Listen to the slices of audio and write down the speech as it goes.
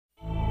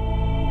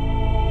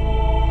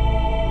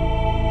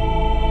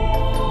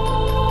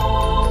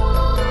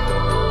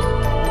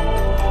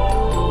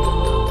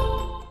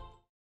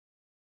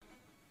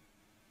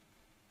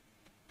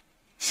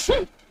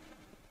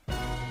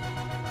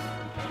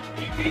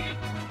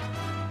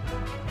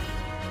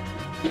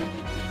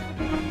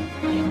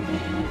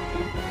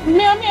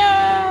Meow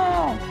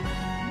meow!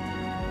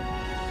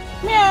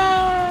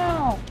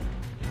 Meow!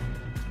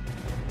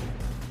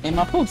 In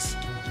my post.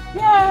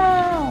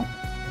 Meow!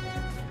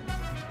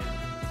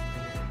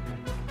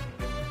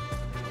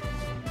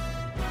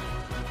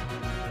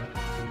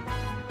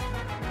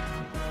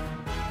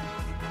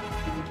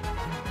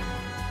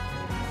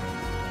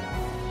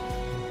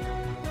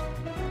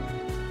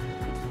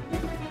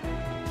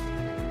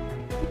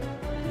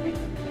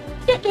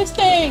 Get this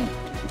thing!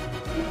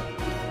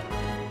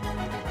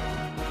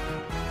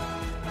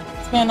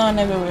 It's going on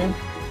everywhere.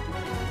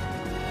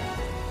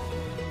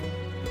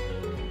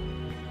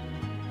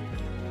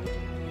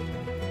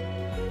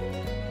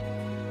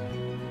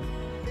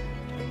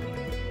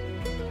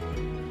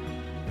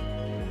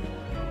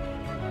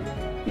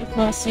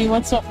 Let's see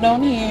what's up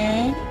down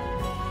here.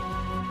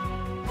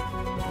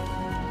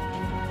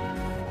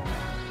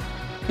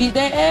 Beat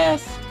their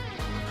ass.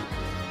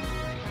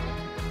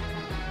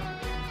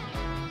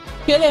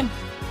 Kill him.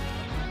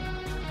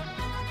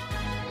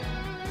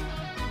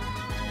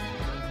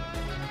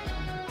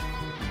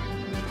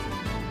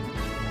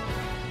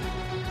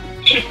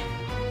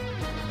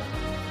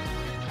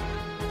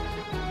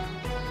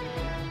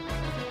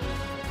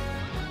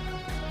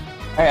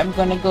 Alright, I'm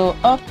gonna go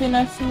up in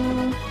a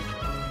few.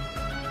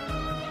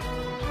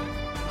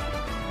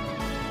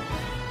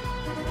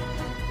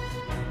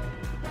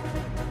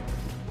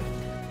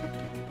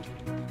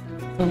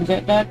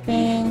 Get that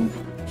thing.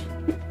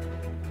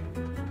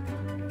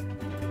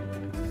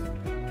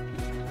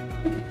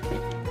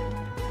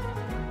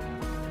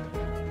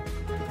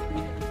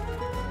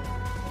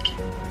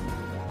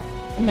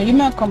 No, you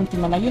might come to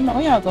me. You know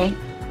where you go.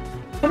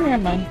 Come here,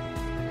 man.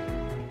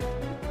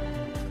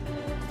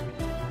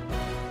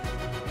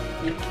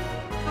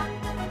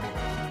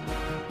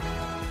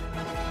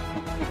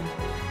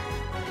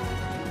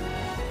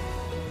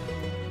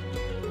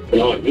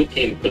 No, you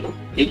came at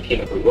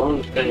the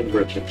wrong time,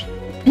 Richard.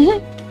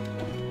 Great.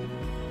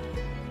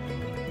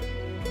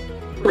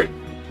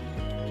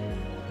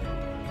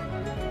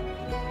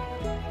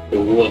 The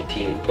one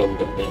team come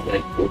down there,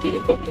 like 40 to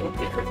come down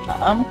there.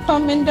 I'm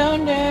coming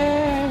down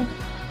there.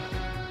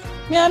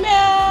 Meow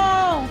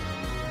meow.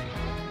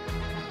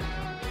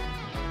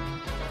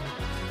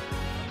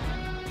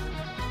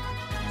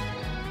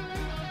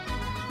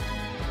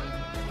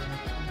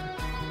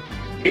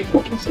 Are you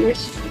fucking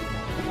serious?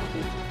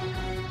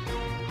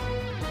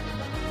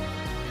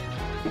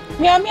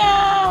 Meow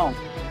meow.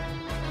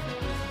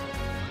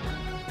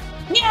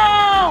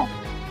 Meow.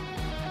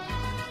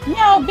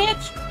 Meow,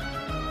 bitch.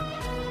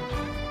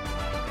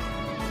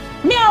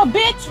 Meow,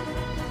 bitch.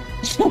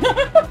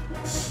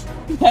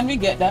 Can we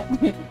get that?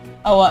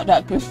 I want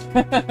that, Chris.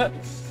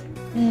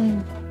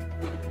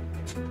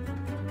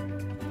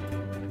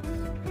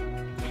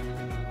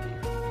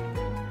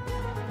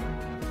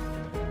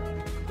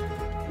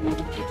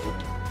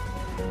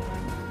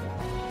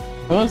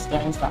 Those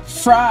guys got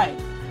fried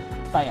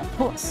by a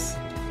puss.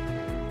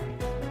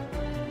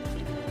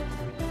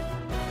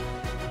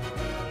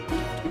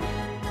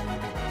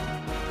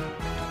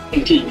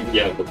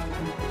 Yeah.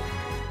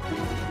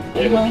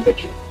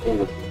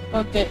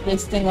 We'll get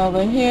this thing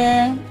over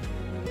here.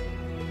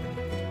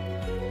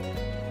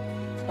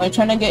 Are you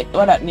trying to get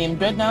what that name?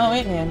 Dread now?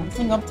 Wait, name.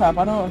 Thing up top.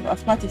 I don't know. I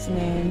forgot his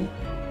name.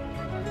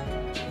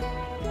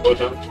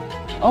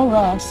 Oh,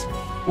 Ross.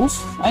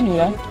 Oof, I knew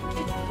that.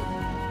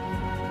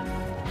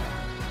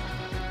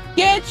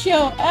 Get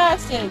your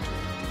asses!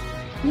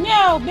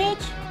 Meow,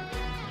 bitch!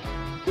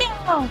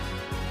 Meow!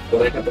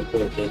 But I have to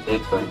put it in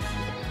fine.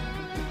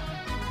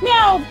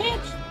 Meow,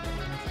 bitch!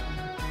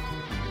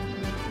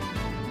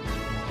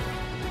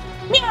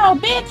 Meow,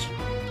 bitch!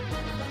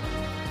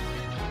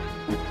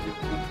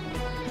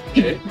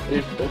 Okay,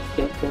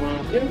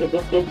 the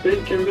buffalo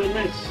big can be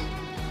nice.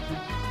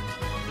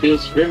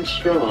 Feels very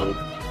strong.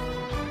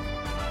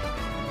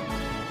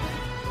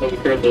 Don't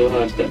care the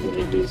last that when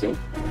you do so.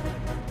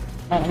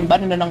 Ang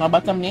button na lang ang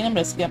bottom lane.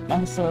 Let's get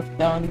myself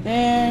down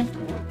there.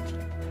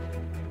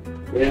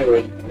 Yeah,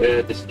 we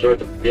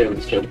destroyed the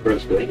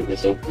first lane,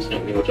 so it's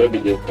not going to be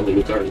the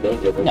guitars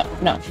down there.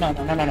 No.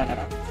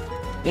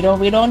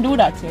 We don't do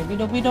that here.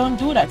 We don't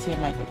do that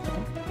here, Michael.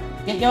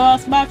 Get your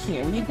ass back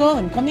here. Where you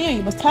going? Come here.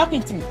 You was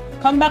talking to me.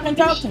 Come back and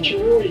talk to me.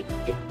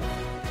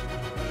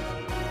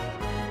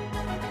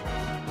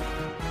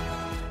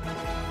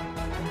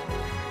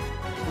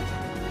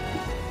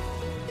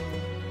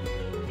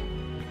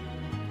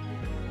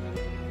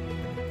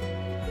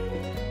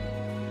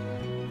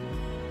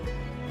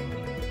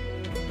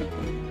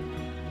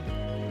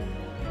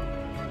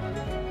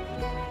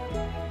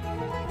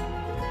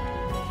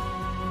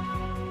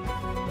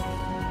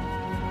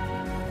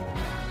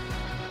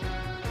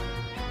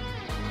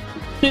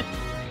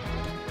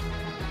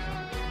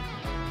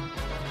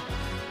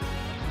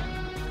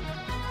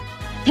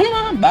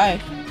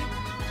 Bye.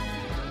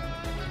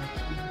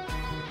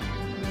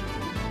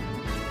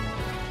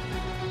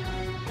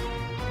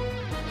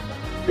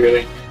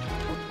 Really?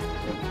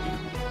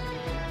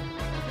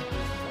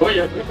 Oh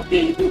yeah,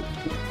 you do.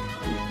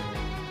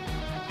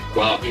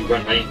 Wow, he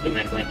run right into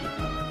my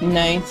blanket.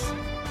 Nice.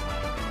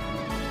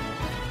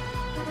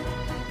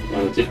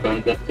 I'll just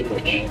run that too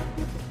much.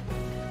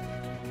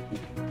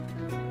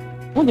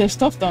 Oh, there's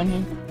stuff down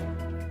here.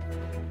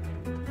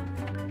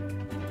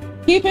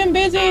 Keep him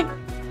busy.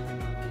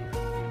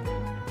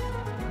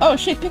 Oh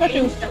shit,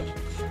 Pikachu.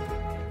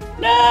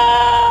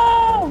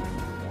 No!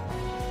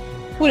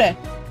 Who that?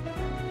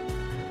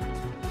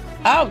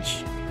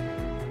 Ouch.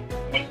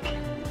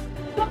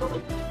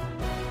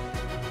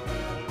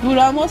 Dude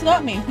almost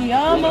got me. He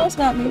almost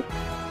got me.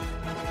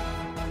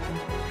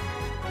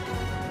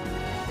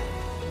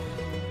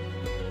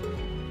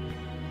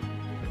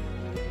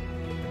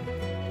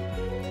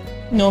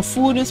 No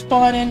food is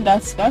spawning.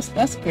 That's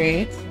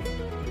great.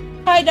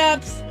 Hi,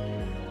 Dabs.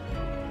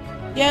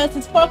 Yes,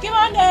 it's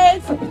Pokemon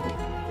days.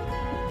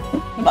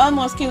 He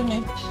almost killed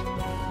me.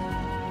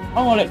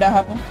 I won't let that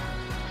happen.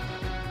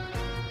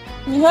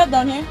 You help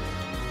down here?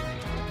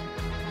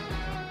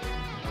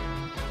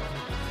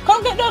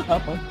 Come get that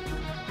apple.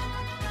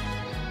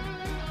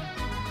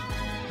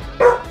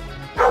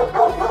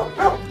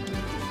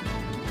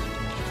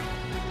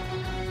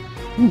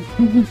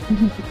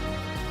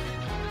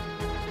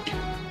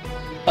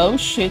 Oh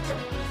shit.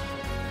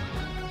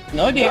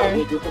 No dear.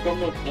 Where do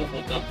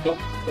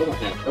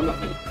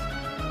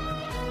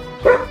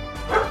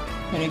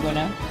you go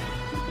now?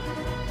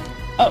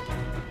 Oh,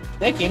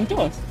 they came to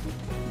us.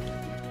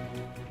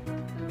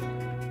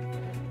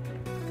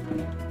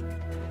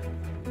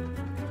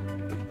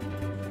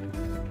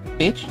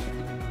 Bitch.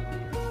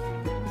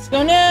 Let's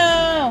go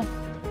now!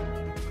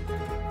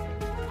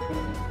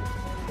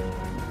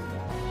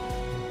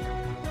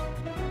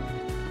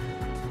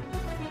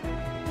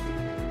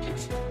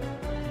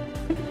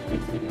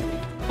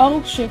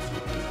 Oh shit.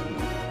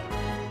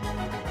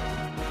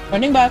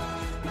 Running back.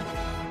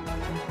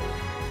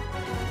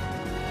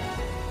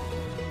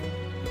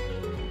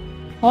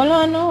 Hold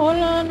on,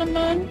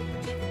 man.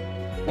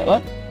 Wait,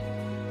 what?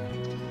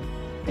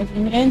 If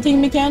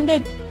anything we can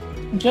do,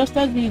 just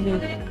as easy.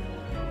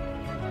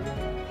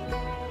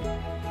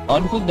 Oh,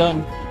 this is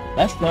done.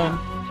 That's done.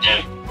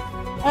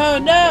 Oh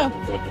no!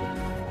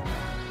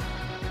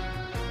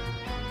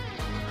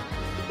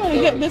 I'm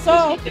gonna get this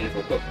off.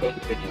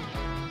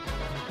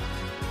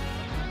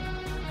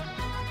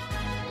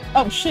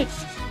 Oh shit.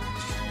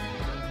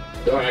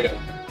 Oh, I got it.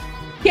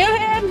 Kill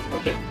him!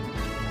 Okay.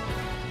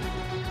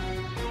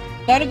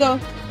 Gotta go.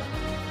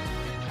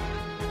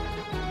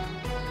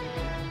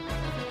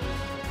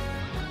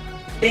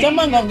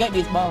 Someone gonna get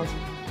these balls.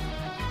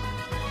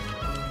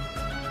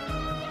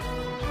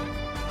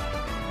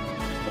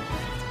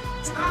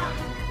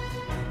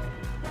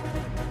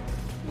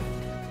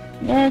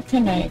 Where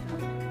can I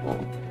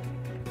go?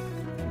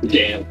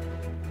 Damn.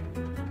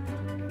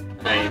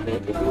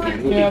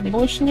 Is there a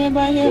bush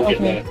nearby here?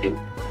 Okay.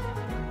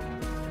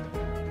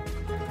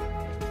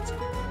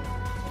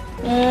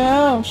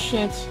 Oh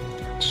shit.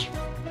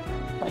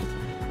 Right.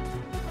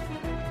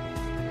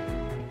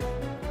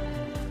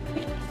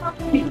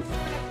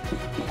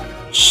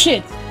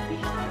 Shit.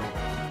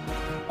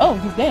 Oh,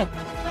 he's dead.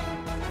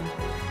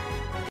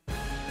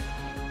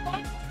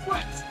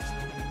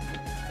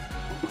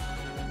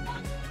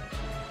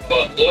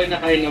 But going na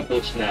kayo ng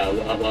bush now,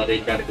 while they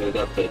try to go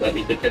up there, that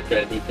means the cat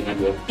guy needs to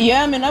go.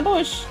 Yeah, I'm in a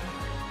bush.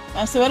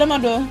 I see what I'm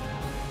gonna do.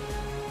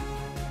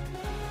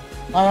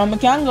 I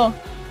can go.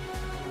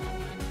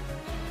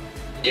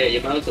 Yeah, you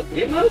might as well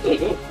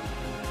go.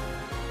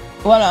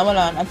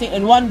 Hold on. I think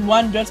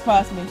one just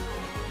passed me.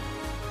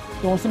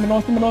 Don't see me.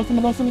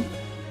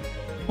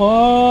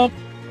 Fuck.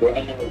 We're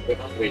on the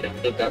way down.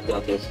 Look at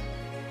that.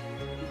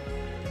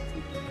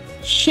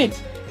 Shit.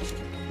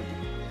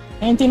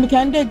 Anything we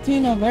can do,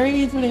 you know, very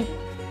easily.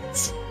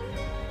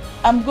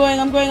 I'm going.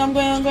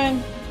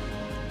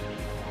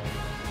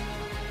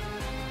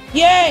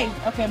 Yay!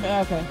 Okay.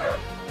 I'm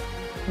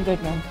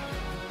good now.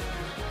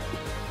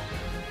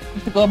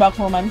 To go back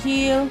home and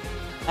heal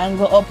and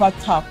go up at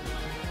top.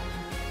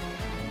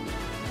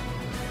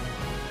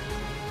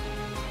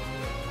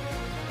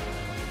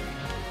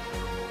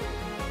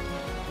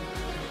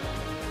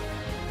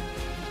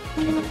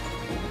 You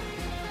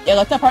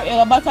got top or you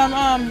got bottom,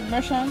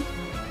 Mershan?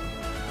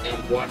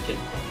 I'm watching.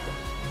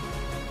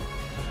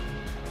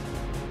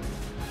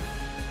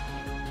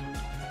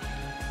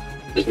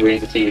 Just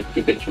waiting to see if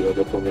Pikachu will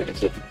go for me.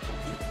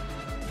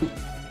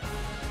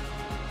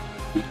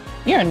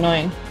 You're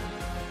annoying.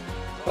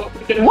 Oh,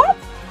 What?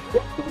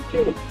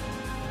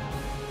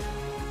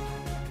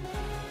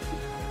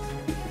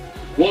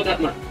 What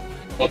that man?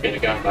 Okay, I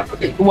got him back.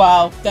 Okay.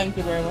 Wow, thank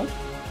you very much.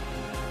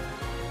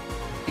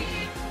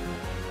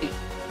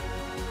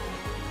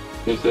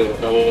 So I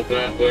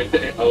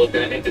was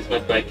gonna end this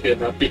match by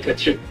killing out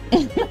Pikachu.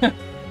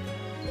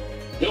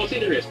 No, see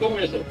the race. Go on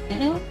yourself.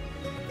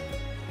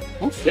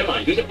 Yeah,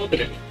 man, use it for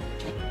the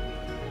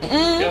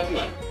Yeah,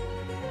 man.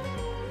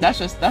 That's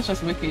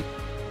just wicked.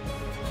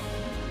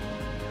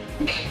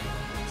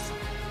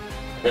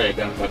 Alright,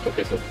 got him back.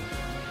 Okay, so.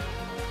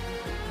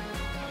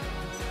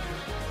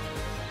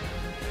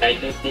 I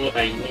don't know,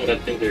 I know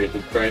that thing there is a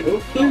cry. Oh,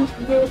 please,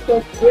 no,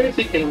 stop. Where is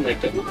it? And I'm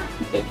like,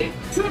 okay.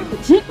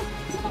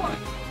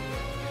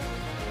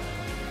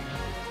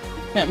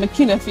 Yeah,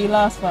 McKinnon for your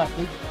last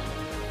party.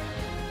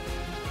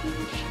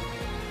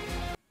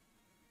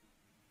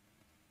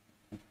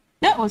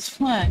 That was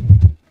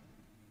fun.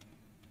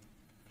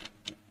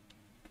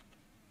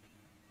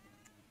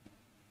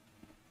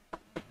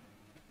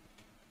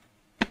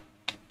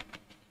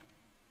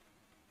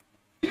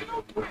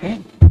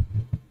 Okay.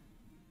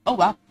 Oh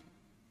wow.